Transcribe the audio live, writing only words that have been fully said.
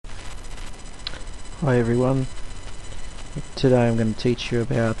Hi everyone, today I'm going to teach you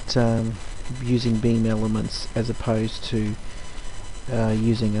about using beam elements as opposed to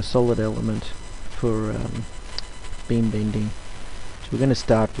using a solid element for beam bending. So we're going to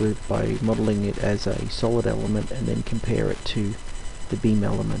start by modeling it as a solid element and then compare it to the beam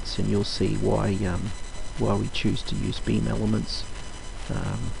elements, and you'll see why we choose to use beam elements.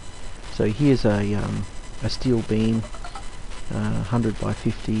 So here's a steel beam, 100 by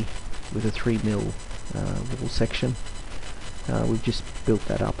 50 with a 3mm wall section. We've just built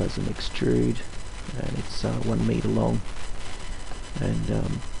that up as an extrude, and it's 1 meter long.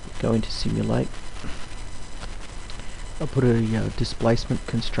 And go into simulate. I'll put a displacement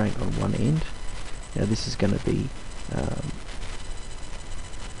constraint on one end. Now this is going to be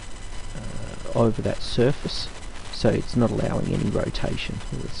over that surface, so it's not allowing any rotation.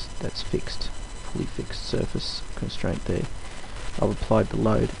 That's fixed, fully fixed surface constraint there. I've applied the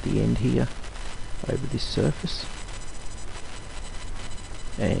load at the end here over this surface,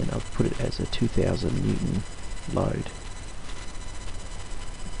 and I've put it as a 2000 Newton load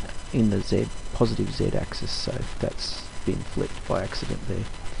in the positive Z axis, so that's been flipped by accident there.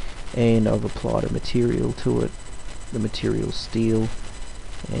 And I've applied a material to it, the material steel,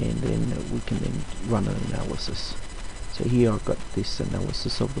 and then we can then run an analysis. So here I've got this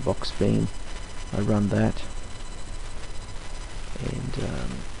analysis of the box beam. I run that, and it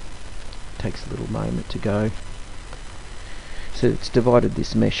takes a little moment to go. So it's divided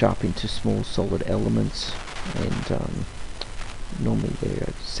this mesh up into small solid elements, and normally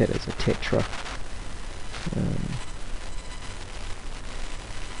they're set as a tetra, and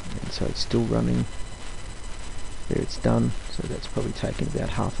so it's still running. There, it's done. So that's probably taken about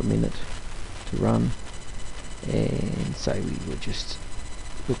half a minute to run. And say we would just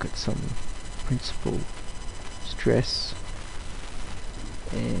look at some principal stress,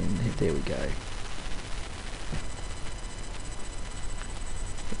 and there we go.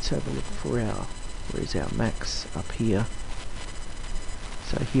 Let's have a look for where's our max up here.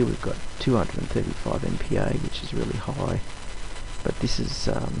 So here we've got 235 MPa, which is really high, but this is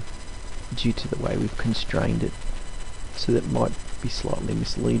due to the way we've constrained it, so that might be slightly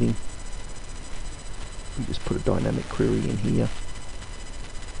misleading. We just put a dynamic query in here.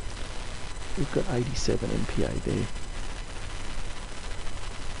 We've got 87 MPa there.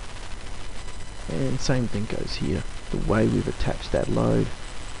 And same thing goes here. The way we've attached that load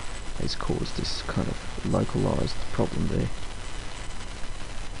has caused this kind of localized problem there.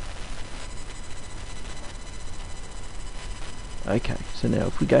 Okay, so now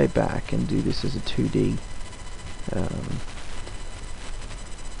if we go back and do this as a 2D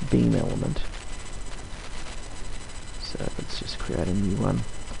beam element, so let's just create a new one.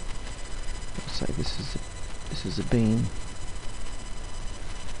 Let's say this is a beam.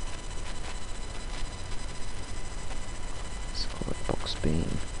 Let's call it box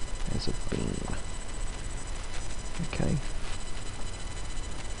beam as a beam. Okay.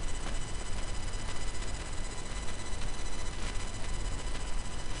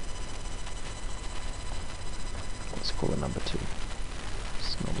 Let's call it number 2.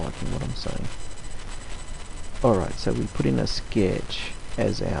 It's not liking what I'm saying. Alright, so we put in a sketch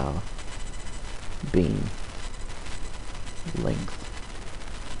as our beam length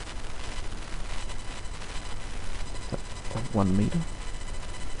of 1 meter.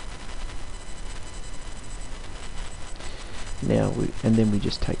 Now and then we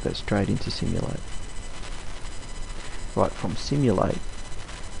just take that straight into simulate. Right, from simulate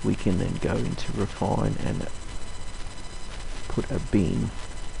we can then go into refine and put a beam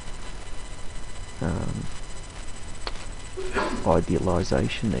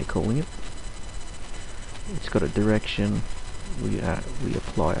idealization, they're calling it. It's got a direction. We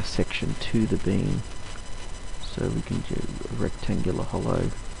apply a section to the beam, so we can do a rectangular hollow.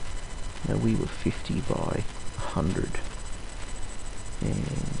 Now we were 50 by 100,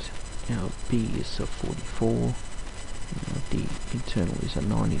 and our B is a 44, and the internal is a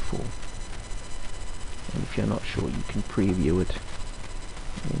 94. And if you're not sure, you can preview it,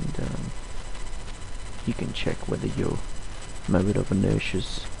 and you can check whether your moment of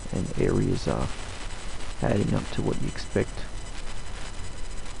inertias and areas are adding up to what you expect.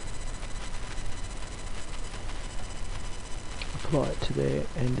 Apply it to there,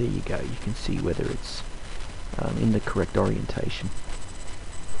 and there you go. You can see whether it's in the correct orientation.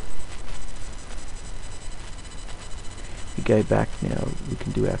 We go back now, we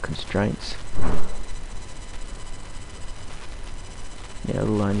can do our constraints. Now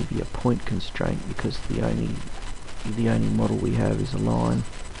it'll only be a point constraint because the only model we have is a line,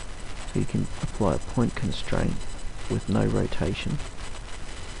 so you can apply a point constraint with no rotation.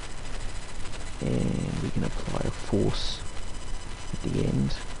 and we can apply a force at the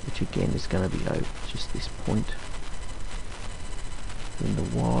end, which again is going to be over just this point. Then the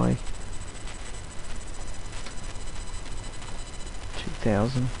Y,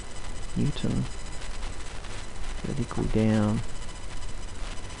 2000 Newton, vertically down,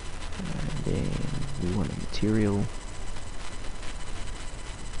 and then we want a material.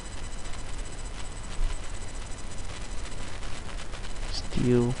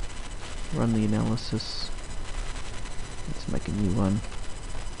 Steel, run the analysis. Let's make a new one.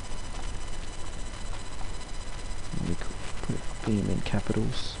 And we could put beam in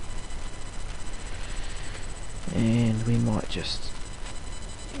capitals. And we might just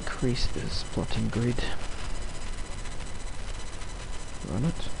increase this plotting grid. Run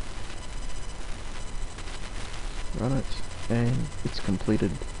it. Run it. And it's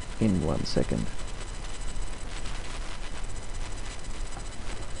completed in 1 second.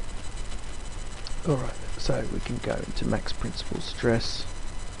 Alright, so we can go into max principal stress,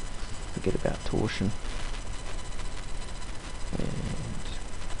 forget about torsion, and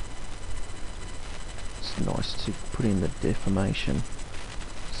it's nice to put in the deformation,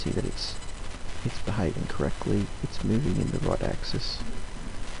 see that it's behaving correctly, it's moving in the right axis,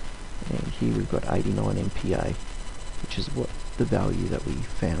 and here we've got 89 MPa, which is what the value that we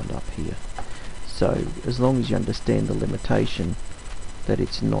found up here. So as long as you understand the limitation that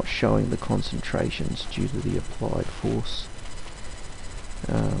it's not showing the concentrations due to the applied force,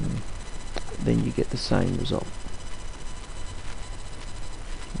 then you get the same result.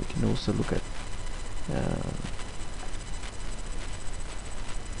 We can also look at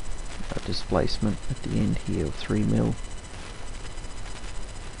a displacement at the end here of 3 mil,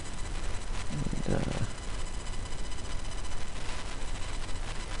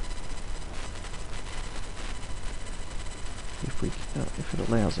 and if it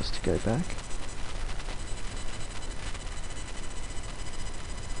allows us to go back,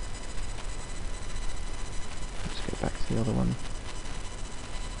 let's go back to the other one.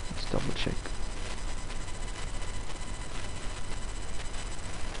 Let's double check.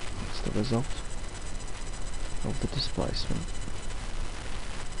 That's the result of the displacement,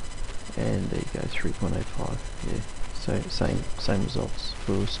 and there you go, 3.85. Yeah, so same results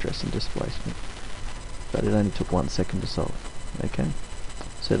for stress and displacement, but it only took 1 second to solve. Okay,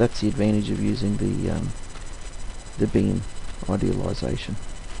 so that's the advantage of using the beam idealization.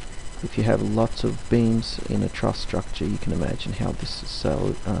 If you have lots of beams in a truss structure, you can imagine how this is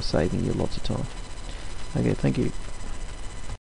saving you lots of time. Okay, thank you.